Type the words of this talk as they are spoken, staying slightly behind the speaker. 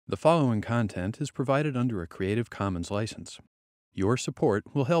The following content is provided under a Creative Commons license. Your support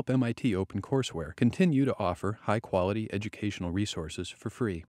will help MIT OpenCourseware continue to offer high-quality educational resources for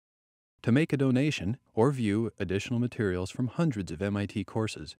free. To make a donation or view additional materials from hundreds of MIT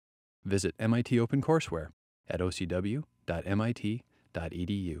courses, visit MIT OpenCourseware at ocw.mit.edu.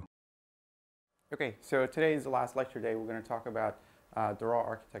 Okay, so today is the last lecture day. We're going to talk about the raw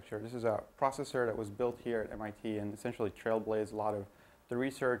architecture. This is a processor that was built here at MIT and essentially trailblazed a lot of the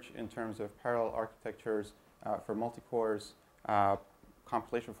research in terms of parallel architectures for multicores,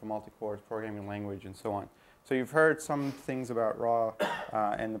 compilation for multicores, programming language, and so on. So you've heard some things about raw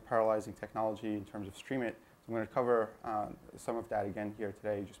and the parallelizing technology in terms of stream it. So I'm going to cover some of that again here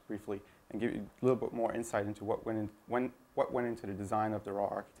today, just briefly, and give you a little bit more insight into what went into the design of the raw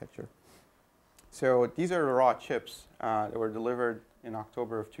architecture. So these are the raw chips that were delivered in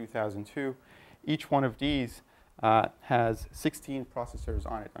October of 2002. Each one of these has 16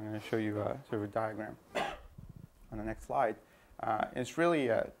 processors on it. I'm going to show you sort of a diagram on the next slide. It's really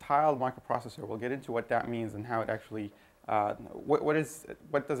a tiled microprocessor. We'll get into what that means and how it actually, what does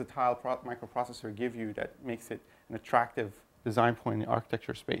a tiled microprocessor give you that makes it an attractive design point in the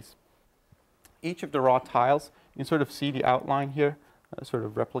architecture space. Each of the raw tiles, you can sort of see the outline here, sort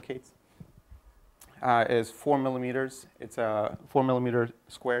of replicates. Is 4 millimeters. It's a 4 millimeter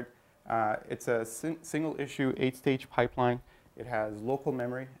squared. It's a single issue 8-stage pipeline. It has local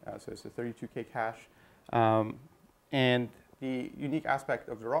memory, so it's a 32K cache. And the unique aspect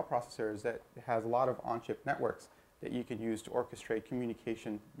of the raw processor is that it has a lot of on-chip networks that you can use to orchestrate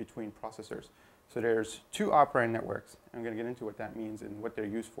communication between processors. So there's 2 operand networks. I'm going to get into what that means and what they're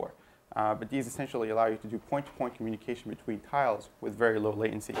used for. But these essentially allow you to do point-to-point communication between tiles with very low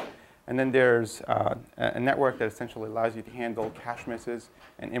latency. And then there's a network that essentially allows you to handle cache misses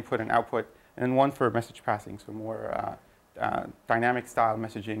and input and output, and then one for message passing, so more dynamic style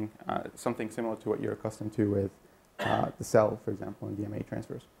messaging, something similar to what you're accustomed to with the cell, for example, in DMA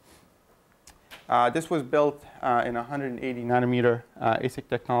transfers. This was built in 180 nanometer ASIC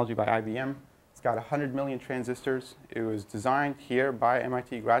technology by IBM. It's got 100 million transistors. It was designed here by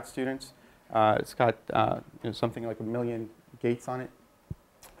MIT grad students. It's got something like 1 million gates on it.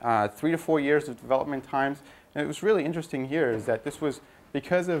 3 to 4 years of development times. And it was really interesting here is that this was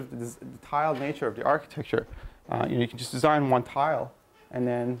because of the tiled nature of the architecture. You can just design one tile, and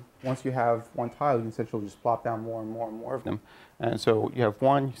then once you have one tile, you can essentially just plop down more and more and more of them. And so you have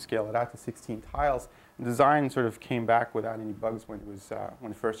one, you scale it out to 16 tiles. The design sort of came back without any bugs when it was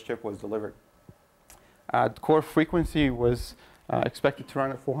when the first chip was delivered. The core frequency was expected to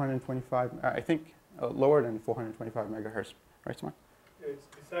run at 425, I think lower than 425 megahertz. Right, Simon? It's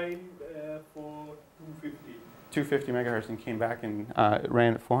designed for 250. 250 megahertz and came back and it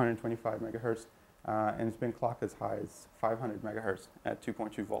ran at 425 megahertz. And it's been clocked as high as 500 megahertz at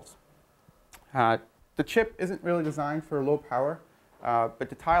 2.2 volts. The chip isn't really designed for low power, but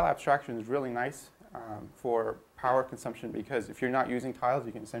the tile abstraction is really nice for power consumption because if you're not using tiles,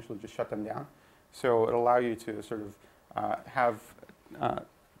 you can essentially just shut them down. So it'll allow you to sort of have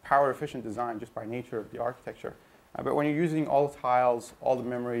power efficient design just by nature of the architecture. But when you're using all the tiles, all the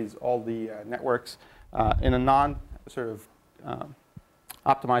memories, all the networks in a non-sort of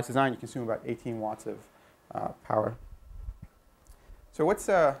optimized design, you consume about 18 watts of power. So what's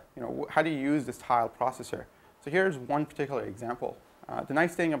how do you use this tile processor? So here's one particular example. The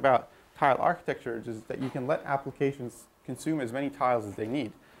nice thing about tile architecture is that you can let applications consume as many tiles as they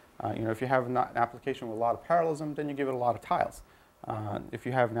need. If you have an application with a lot of parallelism, then you give it a lot of tiles. If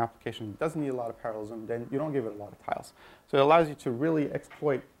you have an application that doesn't need a lot of parallelism, then you don't give it a lot of tiles. So it allows you to really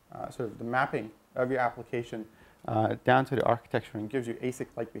exploit sort of the mapping of your application down to the architecture and gives you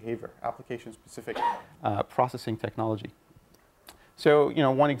ASIC-like behavior, application-specific processing technology. So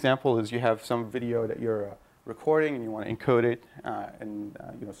one example is you have some video that you're recording and you want to encode it and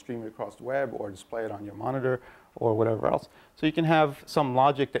stream it across the web or display it on your monitor or whatever else. So you can have some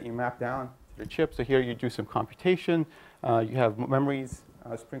logic that you map down to the chip. So here you do some computation. You have memories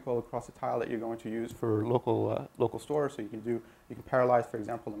sprinkled across the tile that you're going to use for local storage. So you can parallelize, for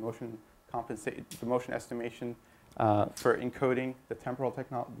example, the motion estimation for encoding the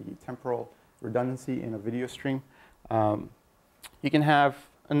temporal redundancy in a video stream. You can have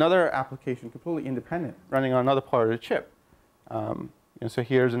another application completely independent running on another part of the chip. So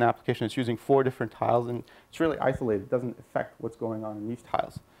here's an application that's using 4 different tiles, and it's really isolated. It doesn't affect what's going on in these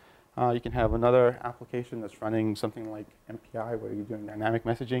tiles. You can have another application that's running something like MPI, where you're doing dynamic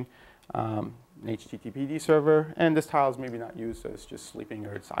messaging, an HTTPD server, and this tile is maybe not used, so it's just sleeping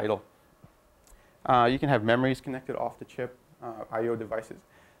or it's idle. You can have memories connected off the chip, I/O devices.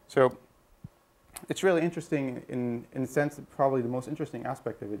 So it's really interesting in the sense that probably the most interesting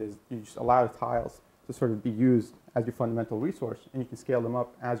aspect of it is you just allow tiles to sort of be used as your fundamental resource, and you can scale them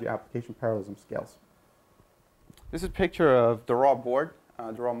up as your application parallelism scales. This is a picture of the raw board,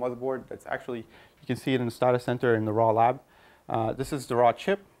 the raw motherboard. That's actually, you can see it in the data center in the raw lab. This is the raw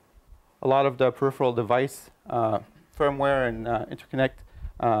chip. A lot of the peripheral device firmware and interconnect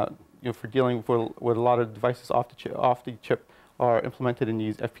for dealing with a lot of devices off the chip are implemented in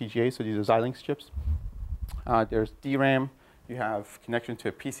these FPGAs, so these are Xilinx chips. There's DRAM. You have connection to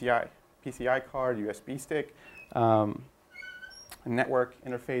a PCI card, USB stick, a network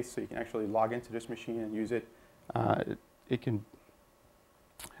interface, so you can actually log into this machine and use it. And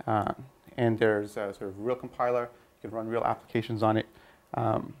there's a sort of real compiler. You can run real applications on it.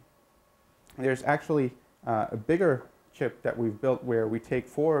 There's actually a bigger chip that we've built where we take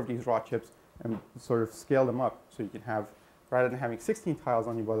 4 of these raw chips and sort of scale them up. So you can have, rather than having 16 tiles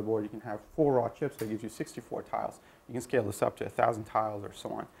on your motherboard, you can have 4 raw chips that gives you 64 tiles. You can scale this up to 1,000 tiles or so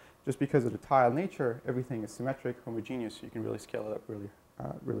on. Just because of the tile nature, everything is symmetric, homogeneous, so you can really scale it up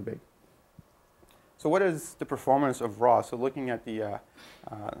really big. So what is the performance of raw? So looking at the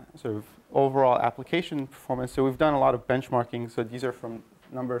sort of overall application performance, so we've done a lot of benchmarking. So these are from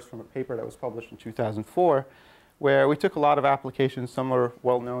numbers from a paper that was published in 2004, where we took a lot of applications, some are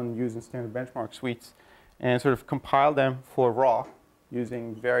well-known, used in standard benchmark suites, and sort of compiled them for raw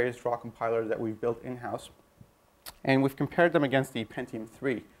using various raw compilers that we've built in-house. And we've compared them against the Pentium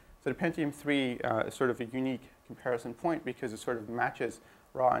 3. So the Pentium 3 is sort of a unique comparison point because it sort of matches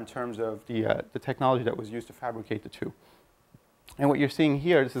raw in terms of the technology that was used to fabricate the two. And what you're seeing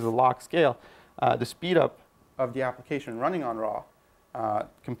here, this is a log scale, the speed up of the application running on raw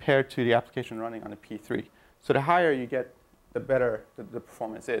compared to the application running on a P3. So the higher you get, the better the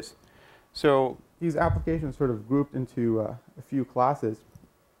performance is. So these applications sort of grouped into a few classes.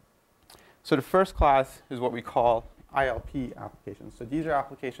 So the first class is what we call ILP applications. So these are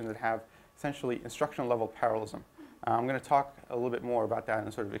applications that have essentially instruction level parallelism. I'm going to talk a little bit more about that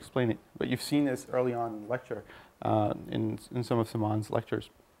and sort of explain it. But you've seen this early on in the lecture, in some of Simon's lectures.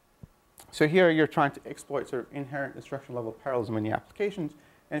 So here you're trying to exploit sort of inherent instruction level parallelism in the applications.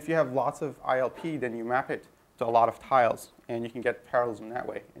 And if you have lots of ILP, then you map it to a lot of tiles. And you can get parallelism that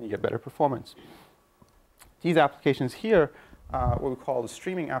way, and you get better performance. These applications here, what we call the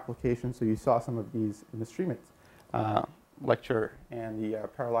streaming applications. So you saw some of these in the Stream It lecture and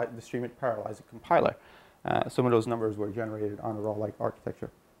the Stream It parallelizer compiler. Some of those numbers were generated on a raw-like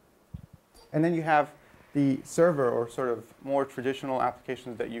architecture. And then you have the server, or sort of more traditional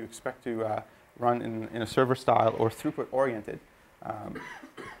applications that you expect to run in a server style or throughput-oriented.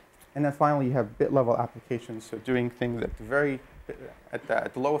 And then finally, you have bit-level applications, so doing things at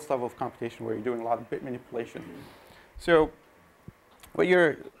the lowest level of computation where you're doing a lot of bit manipulation. So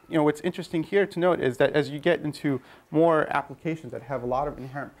what's interesting here to note is that as you get into more applications that have a lot of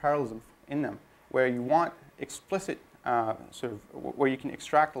inherent parallelism in them, where you want explicit, where you can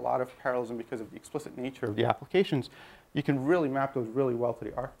extract a lot of parallelism because of the explicit nature of the applications, you can really map those really well to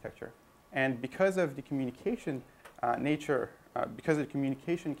the architecture. And because of the communication because of the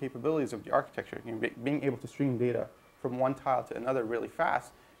communication capabilities of the architecture, being able to stream data from one tile to another really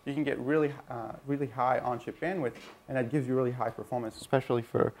fast, you can get really high on-chip bandwidth, and that gives you really high performance, especially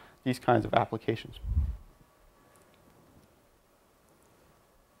for these kinds of applications.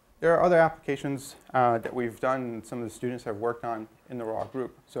 There are other applications that we've done, some of the students have worked on in the raw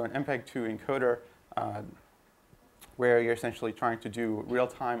group. So an MPEG-2 encoder, where you're essentially trying to do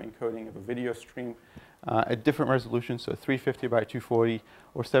real-time encoding of a video stream at different resolutions, so 350 by 240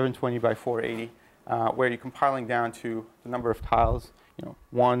 or 720 by 480, where you're compiling down to the number of tiles,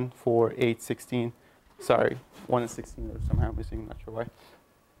 1, 4, 8, 16. Sorry, 1 and 16 are somehow missing, not sure why.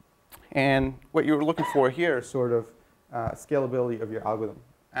 And what you're looking for here is sort of scalability of your algorithm.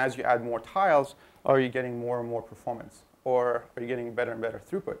 As you add more tiles, are you getting more and more performance? Or are you getting better and better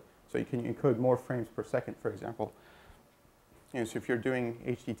throughput? So you can encode more frames per second, for example. So if you're doing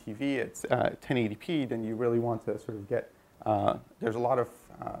HDTV at 1080p, then you really want to sort of get, there's a lot of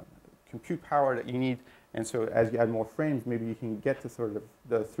compute power that you need. And so as you add more frames, maybe you can get to sort of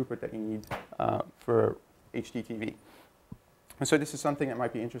the throughput that you need for HDTV. And so this is something that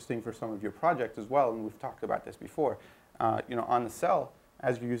might be interesting for some of your projects as well, and we've talked about this before. On the cell,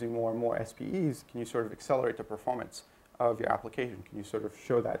 as you're using more and more SPEs, can you sort of accelerate the performance of your application? Can you sort of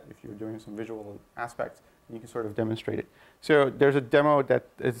show that if you're doing some visual aspects, you can sort of demonstrate it. So there's a demo that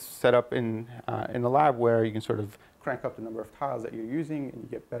is set up in the lab where you can sort of crank up the number of tiles that you're using, and you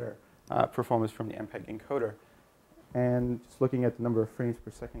get better performance from the MPEG encoder. And just looking at the number of frames per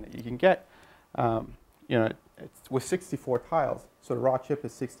second that you can get, it's with 64 tiles. So the raw chip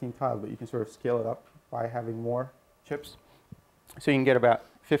is 16 tiles, but you can sort of scale it up by having more chips. So you can get about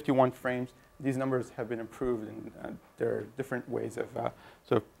 51 frames. These numbers have been improved, and there are different ways of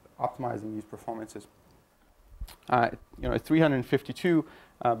sort of optimizing these performances. 352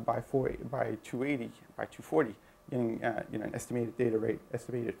 by 280 by 240, getting an estimated data rate,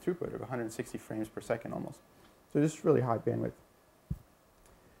 estimated throughput of 160 frames per second almost. So this is really high bandwidth.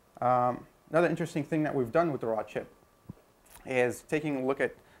 Another interesting thing that we've done with the raw chip is taking a look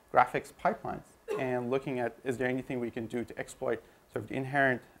at graphics pipelines and looking at, is there anything we can do to exploit sort of the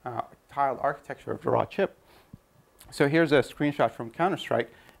inherent tiled architecture of the raw chip. So here's a screenshot from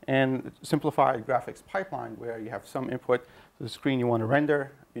Counter-Strike and simplified graphics pipeline where you have some input to the screen you want to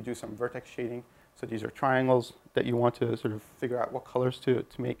render, you do some vertex shading. So these are triangles that you want to sort of figure out what colors to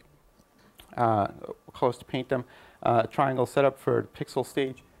make, what colors to paint them. Triangle setup for the pixel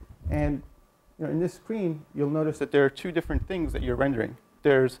stage. And in this screen, you'll notice that there are two different things that you're rendering.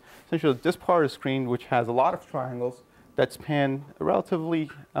 There's essentially this part of the screen which has a lot of triangles that span a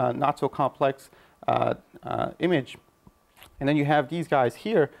relatively not so complex image. And then you have these guys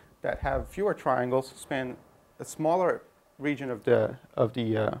here that have fewer triangles, span a smaller region of the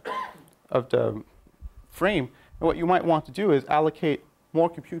frame. And what you might want to do is allocate more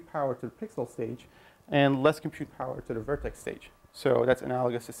compute power to the pixel stage and less compute power to the vertex stage. So that's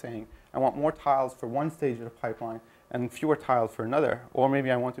analogous to saying, I want more tiles for one stage of the pipeline and fewer tiles for another. Or maybe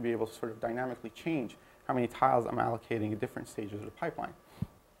I want to be able to sort of dynamically change how many tiles I'm allocating at different stages of the pipeline.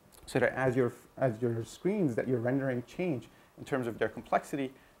 So that as your screens that you're rendering change in terms of their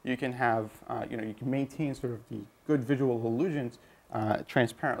complexity, you can have, you can maintain sort of the good visual illusions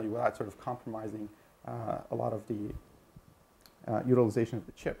transparently without sort of compromising a lot of the utilization of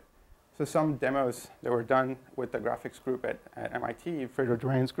the chip. So some demos that were done with the graphics group at MIT, Fedor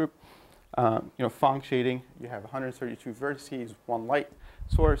Duran's group, Phong shading, you have 132 vertices, one light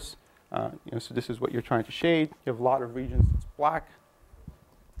source. So this is what you're trying to shade. You have a lot of regions that's black.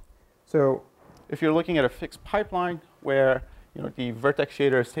 So if you're looking at a fixed pipeline where the vertex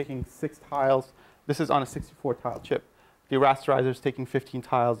shader is taking 6 tiles, this is on a 64 tile chip. The rasterizer is taking 15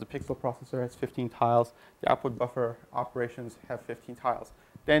 tiles. The pixel processor has 15 tiles. The output buffer operations have 15 tiles.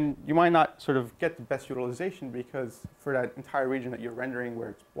 Then you might not sort of get the best utilization because for that entire region that you're rendering where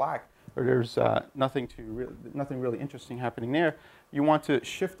it's black, or there's nothing really interesting happening there, you want to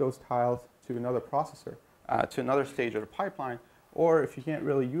shift those tiles to another processor, to another stage of the pipeline. Or if you can't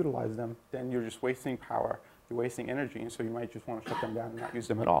really utilize them, then you're just wasting power, you're wasting energy, and so you might just want to shut them down and not use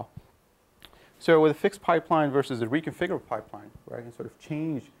them at all. So with a fixed pipeline versus a reconfigurable pipeline, where I can sort of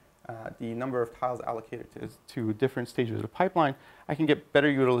change the number of tiles allocated to different stages of the pipeline, I can get better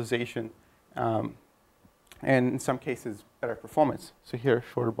utilization and in some cases better performance. So here,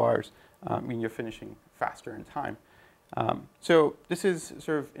 shorter bars mean you're finishing faster in time. So this is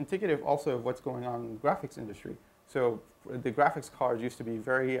sort of indicative also of what's going on in the graphics industry. So the graphics cards used to be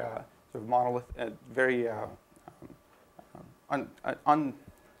very sort of monolith, very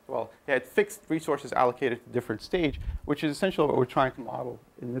well, they had fixed resources allocated to different stage, which is essentially what we're trying to model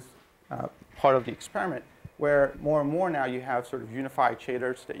in this part of the experiment, where more and more now you have sort of unified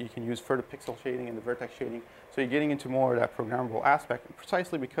shaders that you can use for the pixel shading and the vertex shading. So you're getting into more of that programmable aspect,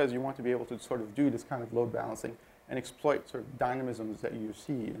 precisely because you want to be able to sort of do this kind of load balancing and exploit sort of dynamisms that you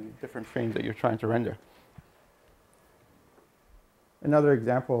see in different frames that you're trying to render. Another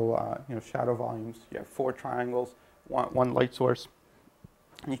example, shadow volumes. You have 4 triangles, one light source.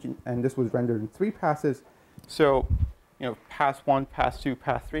 And this was rendered in 3 passes. So, pass 1, pass 2,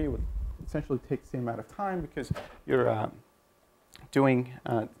 pass 3 would essentially take the same amount of time because you're doing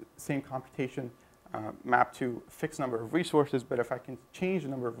same computation mapped to a fixed number of resources. But if I can change the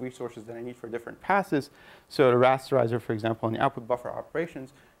number of resources that I need for different passes, so the rasterizer, for example, and the output buffer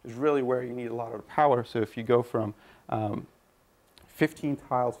operations is really where you need a lot of the power. So if you go from 15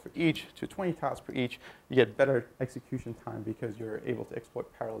 tiles for each to 20 tiles per each, you get better execution time because you're able to exploit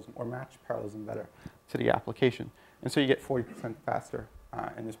parallelism or match parallelism better to the application. And so you get 40% faster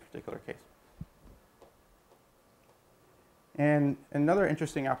in this particular case. And another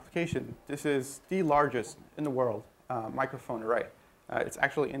interesting application, this is the largest in the world microphone array. It's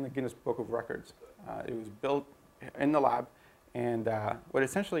actually in the Guinness Book of Records. It was built in the lab, and what it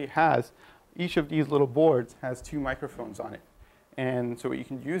essentially has, each of these little boards has 2 microphones on it. And so what you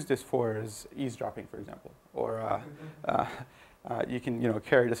can use this for is eavesdropping, for example, or you can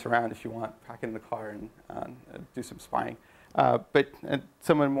carry this around if you want, pack it in the car and do some spying. But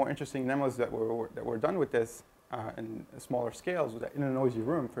some of the more interesting demos that were done with this in smaller scales was that in a noisy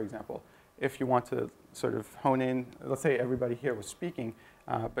room, for example, if you want to sort of hone in, let's say everybody here was speaking,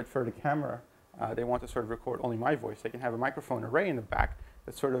 but for the camera, they want to sort of record only my voice, they can have a microphone array in the back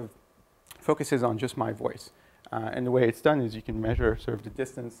that sort of focuses on just my voice. And the way it's done is you can measure sort of the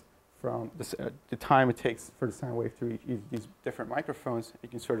distance from the time it takes for the sound wave to reach these different microphones. You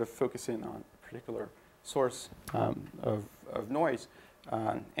can sort of focus in on a particular source of noise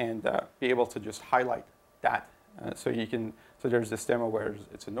and be able to just highlight that. So there's this demo where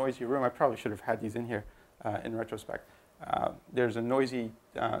it's a noisy room. I probably should have had these in here in retrospect. There's a noisy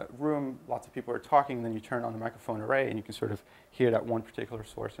room, lots of people are talking, and then you turn on the microphone array and you can sort of hear that one particular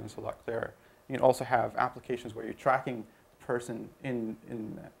source and it's a lot clearer. You can also have applications where you're tracking the person in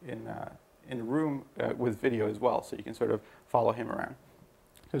a room with video as well, so you can sort of follow him around.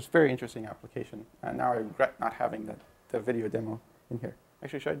 So it's a very interesting application. And now I regret not having the video demo in here.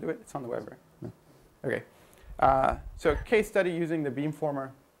 Actually, should I do it? It's on the web, right? No. Okay. So case study using the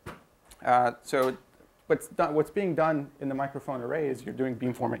beamformer. So what's being done in the microphone array is you're doing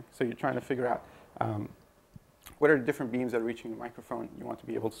beamforming. So you're trying to figure out what are the different beams that are reaching the microphone. You want to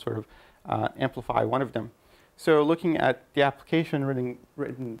be able to sort of amplify one of them. So looking at the application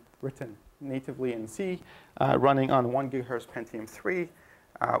written natively in C, running on 1 gigahertz Pentium 3,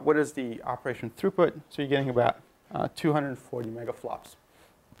 what is the operation throughput? So you're getting about 240 megaflops.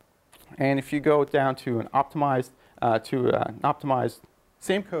 And if you go down to an optimized,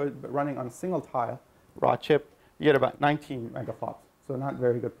 same code but running on a single tile raw chip, you get about 19 megaflops. So not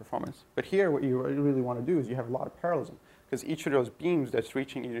very good performance. But here, what you really want to do is you have a lot of parallelism, because each of those beams that's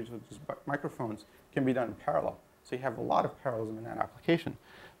reaching each of those microphones can be done in parallel. So you have a lot of parallelism in that application.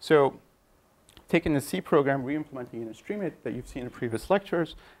 So taking the C program, re-implementing it in Streamit that you've seen in previous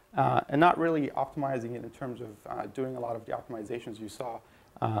lectures, and not really optimizing it in terms of doing a lot of the optimizations you saw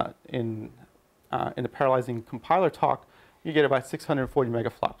in the parallelizing compiler talk, you get about 640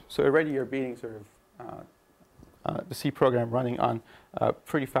 megaflops. So already you're beating sort of the C program running on a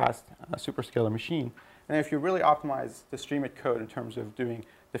pretty fast superscalar machine. And if you really optimize the Streamit code in terms of doing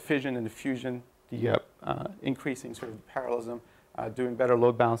the fission and the fusion, the increasing sort of the parallelism, doing better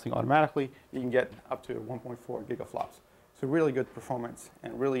load balancing automatically, you can get up to 1.4 gigaflops. So really good performance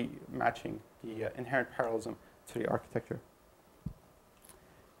and really matching the inherent parallelism to the architecture.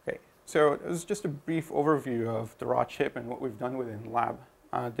 Okay, so it was just a brief overview of the raw chip and what we've done with it in the lab.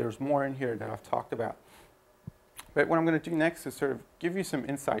 There's more in here that I've talked about. But what I'm going to do next is sort of give you some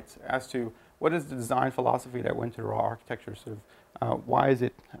insights as to what is the design philosophy that went to the raw architecture. Sort of why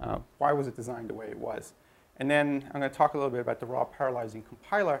was it designed the way it was, and then I'm going to talk a little bit about the raw parallelizing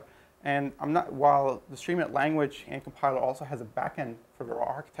compiler. And while the Streamit language and compiler also has a backend for the raw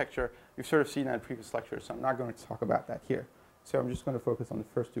architecture, we've sort of seen that in previous lectures. So I'm not going to talk about that here. So I'm just going to focus on the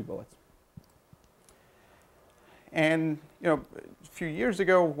first two bullets. And a few years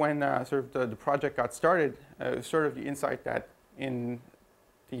ago, when sort of the project got started, it was sort of the insight that in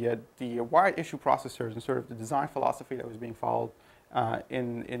the wide issue processors and sort of the design philosophy that was being followed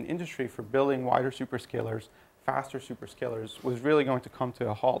in industry for building wider superscalars, faster superscalars, was really going to come to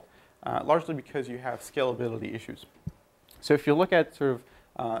a halt, largely because you have scalability issues. So if you look at sort of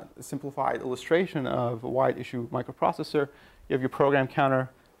a simplified illustration of a wide issue microprocessor, you have your program counter,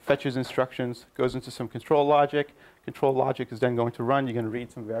 fetches instructions, goes into some control logic. Control logic is then going to run. You're going to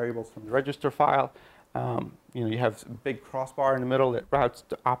read some variables from the register file. You have a big crossbar in the middle that routes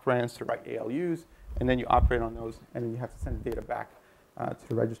the operands to write ALUs, and then you operate on those, and then you have to send the data back to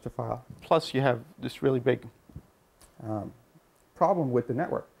the register file. Plus, you have this really big problem with the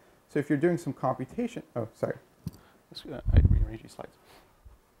network. So if you're doing some computation, I rearrange these slides.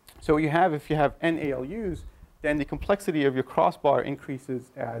 So what you have, if you have n ALUs, then the complexity of your crossbar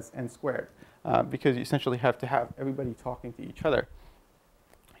increases as n squared, because you essentially have to have everybody talking to each other.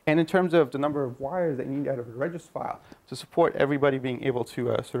 And in terms of the number of wires that you need out of the register file to support everybody being able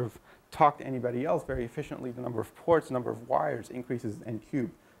to sort of talk to anybody else very efficiently, the number of ports, the number of wires increases n cubed.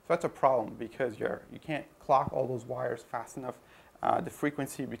 So that's a problem, because you can't clock all those wires fast enough. The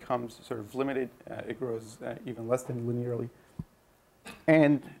frequency becomes sort of limited. It grows even less than linearly.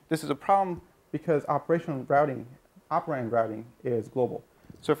 And this is a problem because operand routing is global.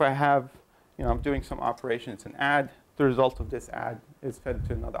 So if I have, I'm doing some operation, it's an add, the result of this add is fed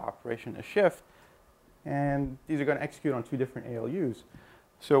to another operation, a shift, and these are going to execute on two different ALUs.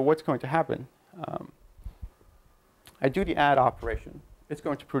 So what's going to happen? I do the add operation. It's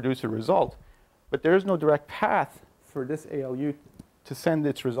going to produce a result, but there is no direct path for this ALU to send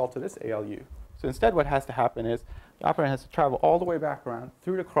its result to this ALU. So instead what has to happen is the operand has to travel all the way back around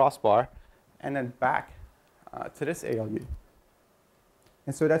through the crossbar and then back to this ALU.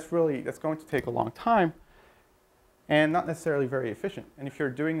 And so that's going to take a long time and not necessarily very efficient. And if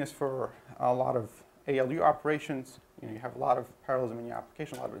you're doing this for a lot of ALU operations, you have a lot of parallelism in your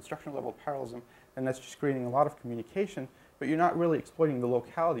application, a lot of instruction level parallelism, and that's just creating a lot of communication, but you're not really exploiting the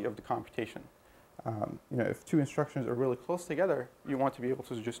locality of the computation. If two instructions are really close together, you want to be able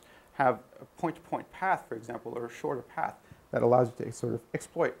to just have a point-to-point path, for example, or a shorter path that allows you to sort of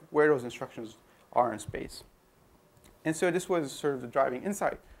exploit where those instructions are in space. And so this was sort of the driving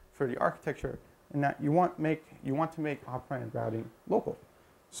insight for the architecture, in that you want to make operand routing local.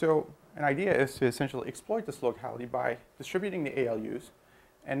 So an idea is to essentially exploit this locality by distributing the ALUs,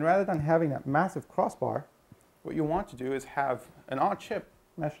 and rather than having that massive crossbar, what you want to do is have an on-chip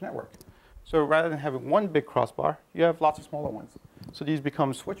mesh network. So rather than having one big crossbar, you have lots of smaller ones. So these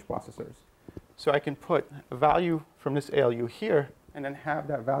become switch processors. So I can put a value from this ALU here, and then have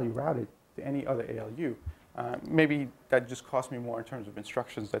that value routed to any other ALU. Maybe that just costs me more in terms of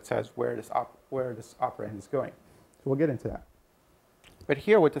instructions that says where this operand is going. So we'll get into that. But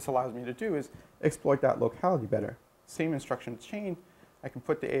here, what this allows me to do is exploit that locality better. Same instruction chain. I can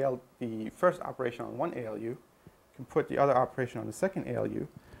put the first operation on one ALU, can put the other operation on the second ALU.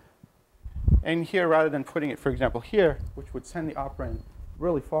 And here, rather than putting it, for example, here, which would send the operand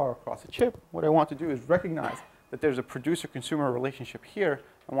really far across the chip, what I want to do is recognize that there's a producer-consumer relationship here.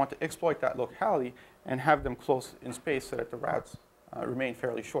 I want to exploit that locality and have them close in space so that the routes remain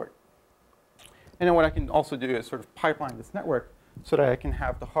fairly short. And then what I can also do is sort of pipeline this network so that I can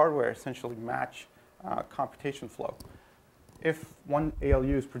have the hardware essentially match computation flow. If one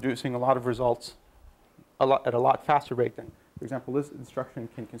ALU is producing a lot of results at a lot faster rate than, for example, this instruction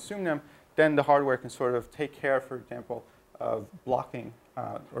can consume them, then the hardware can sort of take care, for example, of blocking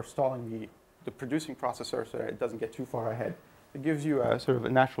or stalling the producing processor so that it doesn't get too far ahead. It gives you a sort of a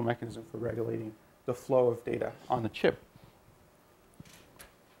natural mechanism for regulating the flow of data on the chip.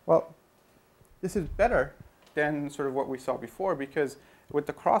 Well, this is better than sort of what we saw before, because with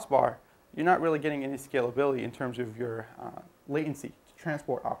the crossbar, you're not really getting any scalability in terms of your latency to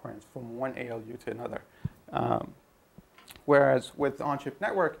transport operands from one ALU to another. Whereas with the on-chip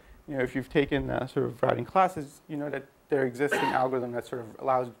network, if you've taken sort of routing classes, you know that there exists an algorithm that sort of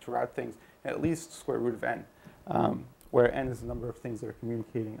allows you to route things at least square root of n, where n is the number of things that are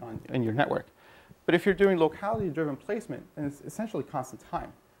communicating in your network. But if you're doing locality-driven placement, then it's essentially constant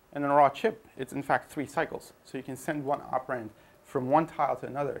time. And in a raw chip, it's in fact 3 cycles. So you can send one operand from one tile to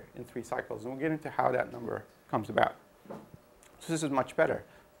another in 3 cycles. And we'll get into how that number comes about. So this is much better.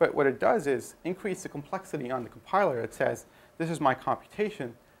 But what it does is increase the complexity on the compiler. It says, this is my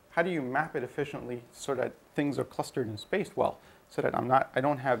computation. How do you map it efficiently so that things are clustered and spaced well, so that I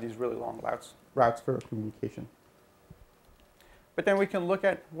don't have these really long routes for communication? But then we can look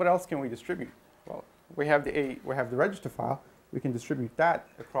at what else can we distribute. Well, we have the register file. We can distribute that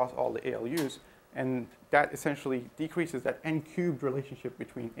across all the ALUs, and that essentially decreases that n-cubed relationship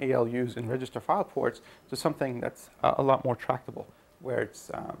between ALUs and register file ports to something that's a lot more tractable, where it's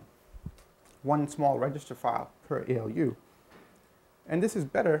one small register file per ALU. And this is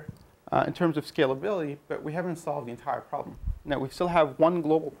better in terms of scalability, but we haven't solved the entire problem. Now, we still have one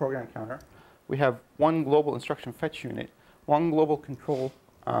global program counter. We have one global instruction fetch unit, one global control,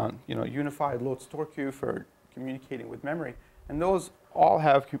 unified load store queue for communicating with memory. And those all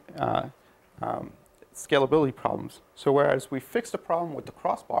have scalability problems. So whereas we fixed the problem with the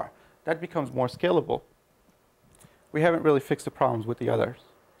crossbar, that becomes more scalable, we haven't really fixed the problems with the others.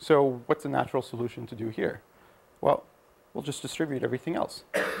 So what's the natural solution to do here? Well, we'll just distribute everything else.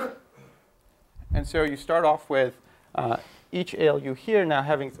 And so you start off with each ALU here now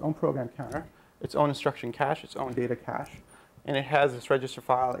having its own program counter, its own instruction cache, its own data cache, and it has this register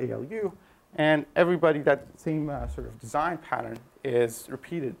file ALU. And everybody, that same sort of design pattern is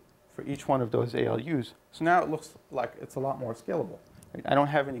repeated for each one of those ALUs. So now it looks like it's a lot more scalable. Right? I don't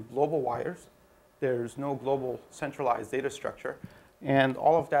have any global wires. There's no global centralized data structure. And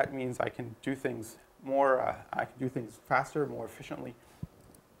all of that means I can do things faster, more efficiently.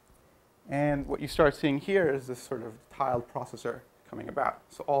 And what you start seeing here is this sort of tiled processor coming about.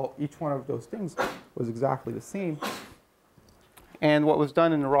 So each one of those things was exactly the same. And what was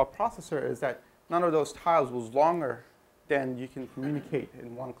done in the raw processor is that none of those tiles was longer than you can communicate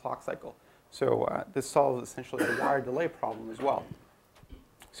in one clock cycle. So this solves essentially the wire delay problem as well.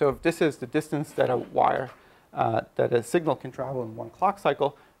 So if this is the distance that that a signal can travel in one clock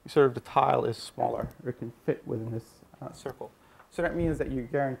cycle, sort of the tile is smaller, or it can fit within this circle. So that means that you're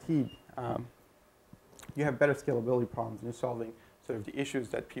guaranteed, you have better scalability problems, and you're solving sort of the issues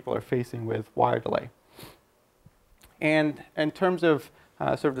that people are facing with wire delay. And in terms of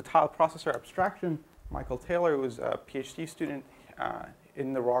sort of the tile processor abstraction, Michael Taylor, who was a PhD student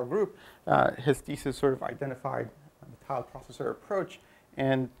in the raw group, his thesis sort of identified the tile processor approach.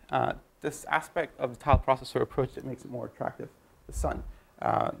 And this aspect of the tile processor approach that makes it more attractive, the SUN,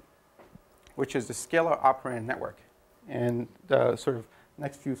 which is the scalar operand network. And the sort of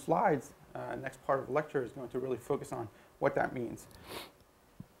next few slides, next part of the lecture is going to really focus on what that means.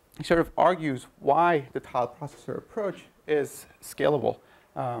 He sort of argues why the tile processor approach is scalable.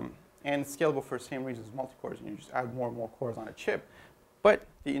 And scalable for the same reasons as multi-cores, and you just add more and more cores on a chip. But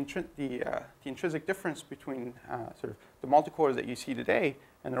the intrinsic difference between sort of the multi-cores that you see today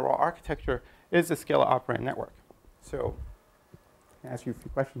and the raw architecture is the scalar operand network. So I can ask you a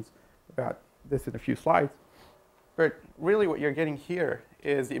few questions about this in a few slides. But really what you're getting here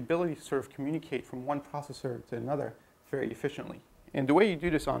is the ability to sort of communicate from one processor to another very efficiently. And the way you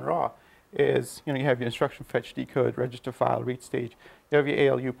do this on raw is, you have your instruction fetch, decode, register file, read stage. You have your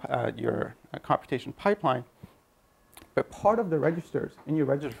ALU, your computation pipeline. But part of the registers in your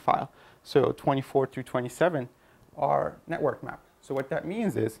register file, so 24 through 27, are network mapped. So what that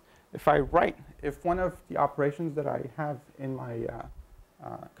means is, if one of the operations that I have in my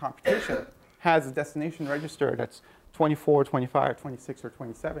computation has a destination register that's 24, 25, 26, or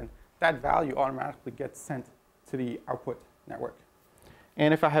 27, that value automatically gets sent to the output network.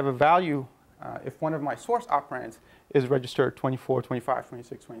 And if I have a value, if one of my source operands is registered 24, 25,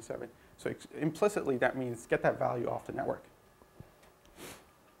 26, 27, so implicitly that means get that value off the network.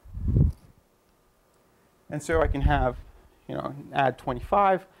 And so I can have, add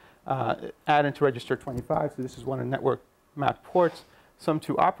 25, add into register 25. So this is one of the network map ports, sum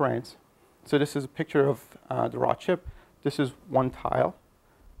two operands. So this is a picture of the raw chip. This is one tile.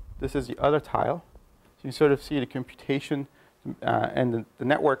 This is the other tile. So you sort of see the computation and the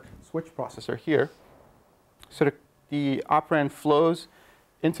network switch processor here. So the operand flows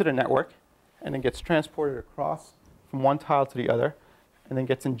into the network and then gets transported across from one tile to the other and then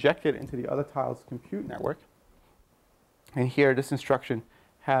gets injected into the other tile's compute network. And here, this instruction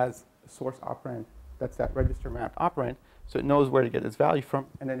has a source operand that's that register mapped operand, so it knows where to get its value from,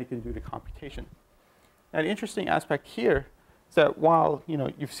 and then it can do the computation. Now, the interesting aspect here is that while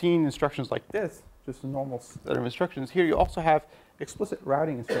you've seen instructions like this, just a normal set of instructions, here you also have explicit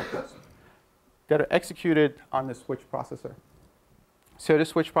routing instructions that are executed on the switch processor. So this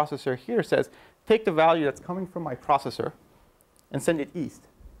switch processor here says, take the value that's coming from my processor and send it east.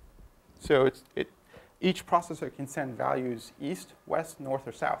 So each processor can send values east, west, north,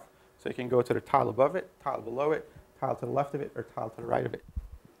 or south. So it can go to the tile above it, tile below it, tile to the left of it, or tile to the right of it.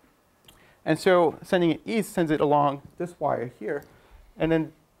 And so sending it east sends it along this wire here. And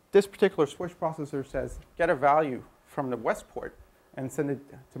then this particular switch processor says, get a value from the west port and send it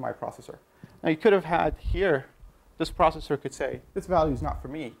to my processor. Now you could have had here, this processor could say, this value is not for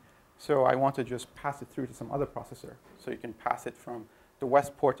me, so I want to just pass it through to some other processor. So you can pass it from the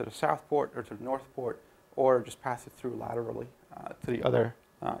west port to the south port or to the north port, or just pass it through laterally to the other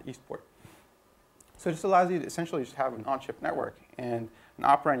east port. So this allows you to essentially just have an on-chip network. And an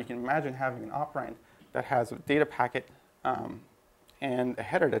operand, you can imagine having an operand that has a data packet and a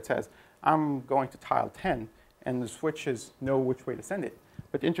header that says, I'm going to tile 10, and the switches know which way to send it.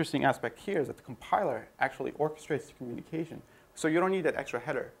 But the interesting aspect here is that the compiler actually orchestrates the communication. So you don't need that extra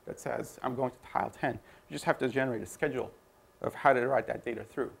header that says, I'm going to tile 10. You just have to generate a schedule of how to write that data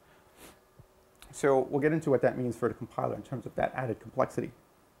through. So we'll get into what that means for the compiler in terms of that added complexity.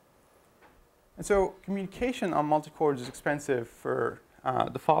 And so communication on multi-cores is expensive for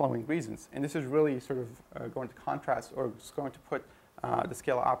the following reasons. And this is really sort of going to contrast, or it's going to put the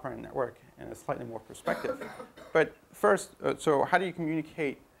scalar operand network in a slightly more perspective. But first, so how do you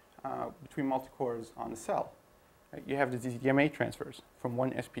communicate between multi-cores on the cell? Right? You have the DMA transfers from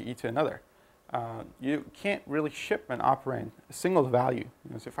one SPE to another. You can't really ship an operand a single value.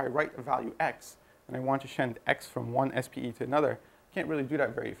 So if I write a value x and I want to send x from one SPE to another, I can't really do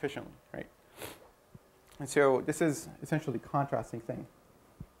that very efficiently, right? And so this is essentially the contrasting thing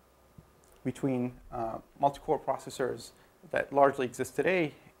between multi-core processors that largely exist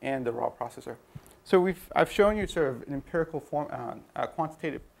today and the raw processor. So I've shown you sort of an empirical form,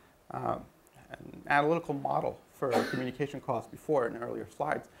 quantitative and analytical model for communication costs before in earlier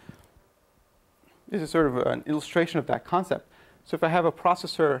slides. This is sort of an illustration of that concept. So if I have a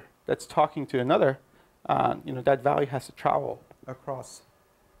processor that's talking to another, that value has to travel across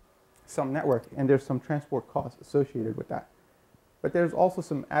some network, and there's some transport costs associated with that. But there's also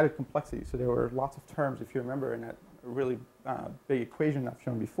some added complexity. So there were lots of terms, if you remember, in that really big equation I've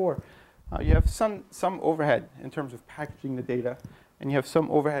shown before. You have some overhead in terms of packaging the data, and you have some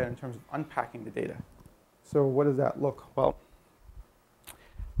overhead in terms of unpacking the data. So what does that look? Well,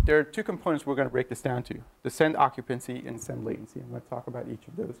 there are two components we're going to break this down to: the send occupancy and send latency. I'm going to talk about each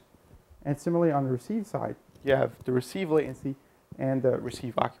of those. And similarly, on the receive side, you have the receive latency and the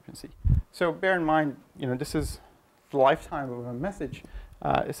receive occupancy. So bear in mind, this is the lifetime of a message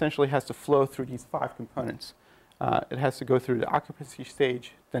essentially has to flow through these 5 components. It has to go through the occupancy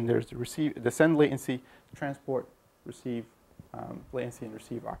stage, then there's the send latency, transport, receive latency, and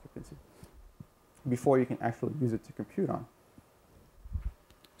receive occupancy before you can actually use it to compute on.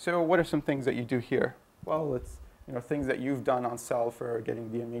 So what are some things that you do here? Well, it's things that you've done on cell for getting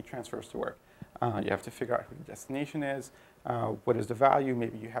DMA transfers to work. You have to figure out who the destination is, what is the value,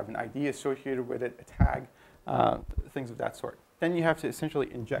 maybe you have an ID associated with it, a tag, things of that sort. Then you have to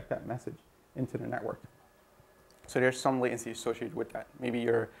essentially inject that message into the network. So there's some latency associated with that. Maybe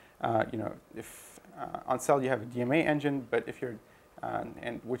you're, if on cell you have a DMA engine, but if you're,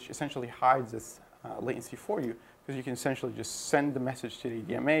 which essentially hides this latency for you, because you can essentially just send the message to the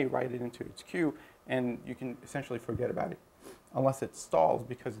DMA, write it into its queue, and you can essentially forget about it, unless it stalls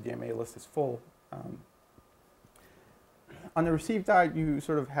because the DMA list is full. On the receive side, you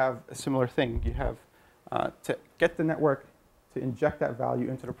sort of have a similar thing. You have to get the network to inject that value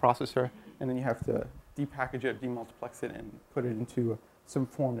into the processor, and then you have to depackage it, demultiplex it, and put it into some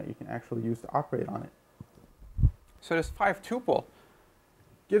form that you can actually use to operate on it. So this 5-tuple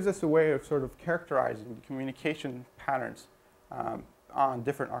gives us a way of sort of characterizing communication patterns on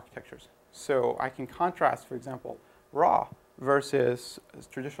different architectures. So I can contrast, for example, raw versus a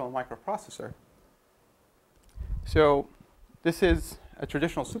traditional microprocessor. So this is a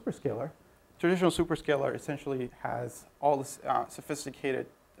traditional superscaler. Traditional superscaler essentially has all this sophisticated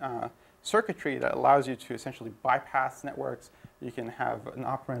circuitry that allows you to essentially bypass networks. You can have an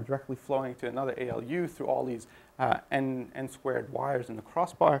operand directly flowing to another ALU through all these n-squared wires in the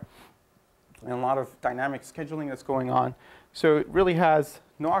crossbar, and a lot of dynamic scheduling that's going on. So it really has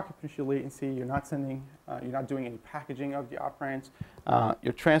no occupancy latency. You're not sending, you're not doing any packaging of the operands.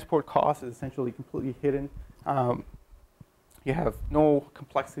 Your transport cost is essentially completely hidden. You have no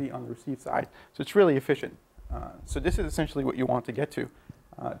complexity on the receive side. So it's really efficient. So this is essentially what you want to get to,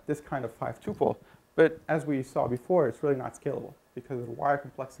 this kind of 5-tuple. But as we saw before, it's really not scalable because the wire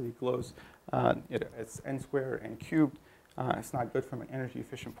complexity glows. It's n-squared and cubed. It's not good from an energy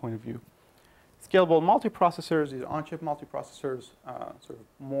efficient point of view. Scalable multiprocessors, these on-chip multiprocessors, sort of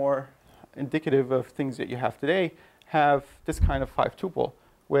more indicative of things that you have today, have this kind of 5-tuple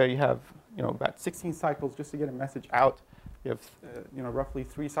where you have about 16 cycles just to get a message out. You have roughly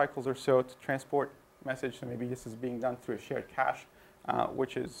 3 cycles or so to transport message. So maybe this is being done through a shared cache,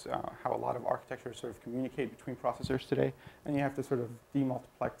 which is how a lot of architectures sort of communicate between processors today. And you have to sort of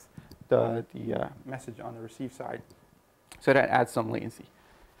demultiplex the message on the receive side. So that adds some latency.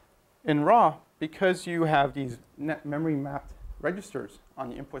 In raw, because you have these net memory mapped registers on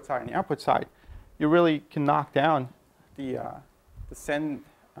the input side and the output side, you really can knock down the send,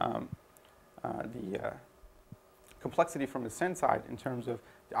 complexity from the send side in terms of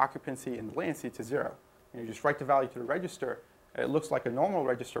the occupancy and the latency to 0. And you just write the value to the register. It looks like a normal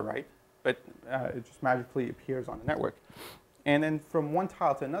register write, but it just magically appears on the network. And then from one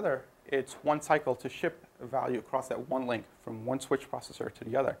tile to another, it's one cycle to ship a value across that one link from one switch processor to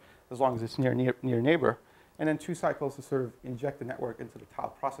the other, as long as it's near neighbor. And then 2 cycles to sort of inject the network into the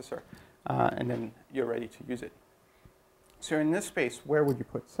tile processor, and then you're ready to use it. So in this space, where would you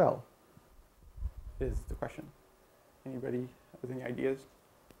put cell is the question. Anybody has any ideas?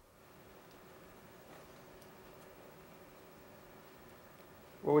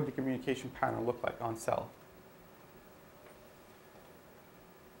 What would the communication pattern look like on cell?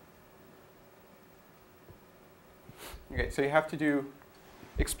 Okay, so you have to do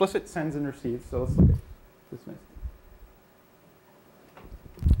explicit sends and receives. So let's look at dismiss.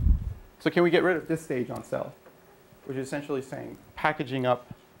 So can we get rid of this stage on cell, which is essentially saying packaging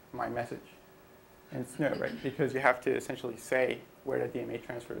up my message? And it's no, right? Because you have to essentially say where that DMA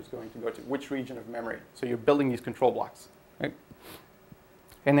transfer is going to go to, which region of memory. So you're building these control blocks, right?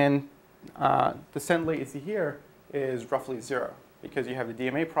 And then the send latency here is roughly 0 because you have the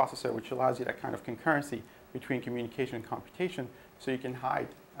DMA processor, which allows you that kind of concurrency between communication and computation, so you can hide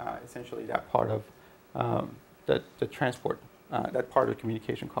essentially that part of the transport, that part of the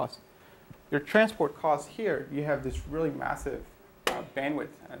communication cost. Your transport cost here, you have this really massive bandwidth,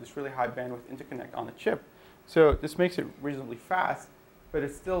 this really high bandwidth interconnect on the chip. So this makes it reasonably fast, but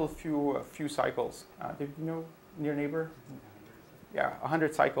it's still a few cycles. Did you know near neighbor? Yeah,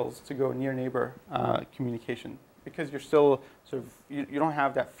 100 cycles to go near neighbor communication, because you're still sort of, you don't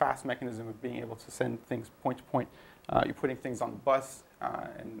have that fast mechanism of being able to send things point to point. You're putting things on the bus,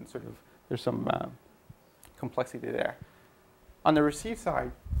 and sort of there's some complexity there. On the receive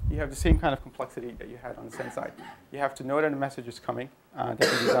side, you have the same kind of complexity that you had on the send side. You have to know that a message is coming. That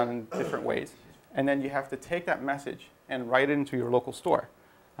can be done in different ways. And then you have to take that message and write it into your local store,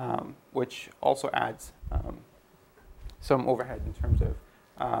 which also adds some overhead in terms of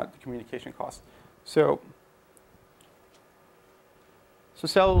the communication costs. So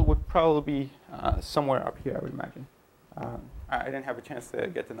cell would probably be somewhere up here, I would imagine. I didn't have a chance to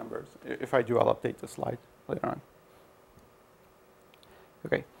get the numbers. If I do, I'll update the slide later on.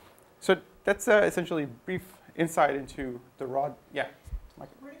 Okay, so that's essentially brief insight into the raw. Yeah,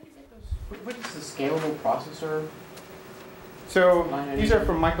 Michael. Where did you get those? What is the scalable processor? So these are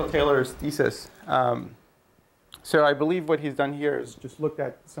from Michael Taylor's thesis. So I believe what he's done here is just looked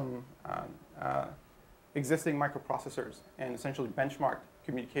at some existing microprocessors and essentially benchmarked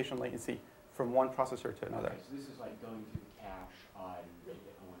communication latency from one processor to another. Okay, so this is like going through the cache on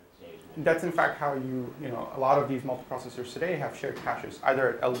one of today's. That's in fact how a lot of these multiprocessors today have shared caches, either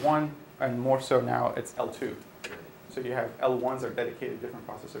at L1 and more so now it's L2. So you have L1s that are dedicated to different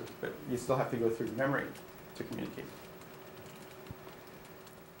processors, but you still have to go through memory to communicate.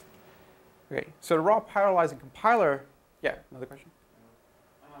 Okay, so the raw parallelizing compiler, yeah, another question?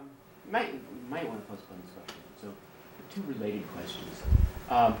 You might want to postpone this question. So, two related questions.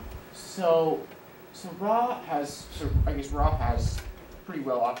 So raw has, raw has pretty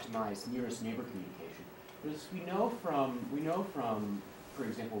well optimized nearest neighbor communication. But as we know from, for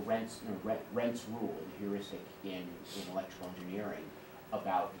example, Rent's rule, the heuristic in electrical engineering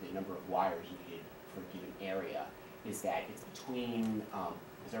about the number of wires needed for a given area, is that it's between,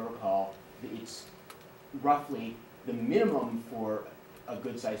 as I recall, it's roughly the minimum for a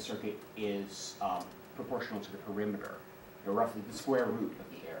good-sized circuit is proportional to the perimeter, or roughly the square root of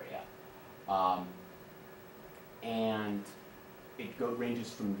the area. And it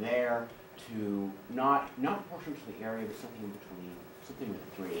ranges from there to not proportional to the area, but something in between, something with a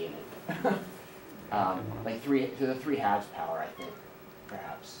 3 in it. Like 3 to the 3/2 power, I think,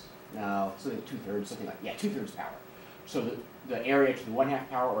 perhaps. No, something 2/3, something like, yeah, 2/3 power. So the area to the 1/2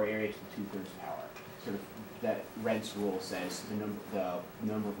 power or area to the 2/3 power. Sort of that Rent's rule says the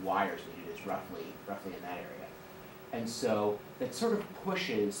number of wires needed is roughly in that area. And so that sort of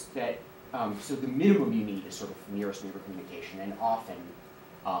pushes that, so the minimum you need is sort of nearest neighbor communication, and often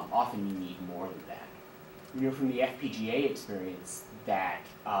you need more than that. You know from the FPGA experience that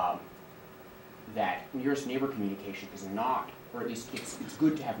that nearest neighbor communication is not, or at least it's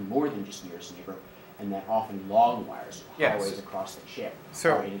good to have more than just nearest neighbor, and that often long wires, highways across the chip,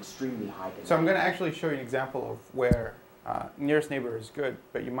 are in extremely high demand. So I'm going to actually show you an example of where nearest neighbor is good,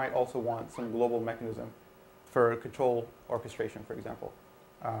 but you might also want some global mechanism for control orchestration, for example.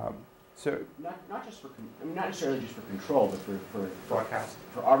 So not just for, not necessarily just for control, but for broadcast,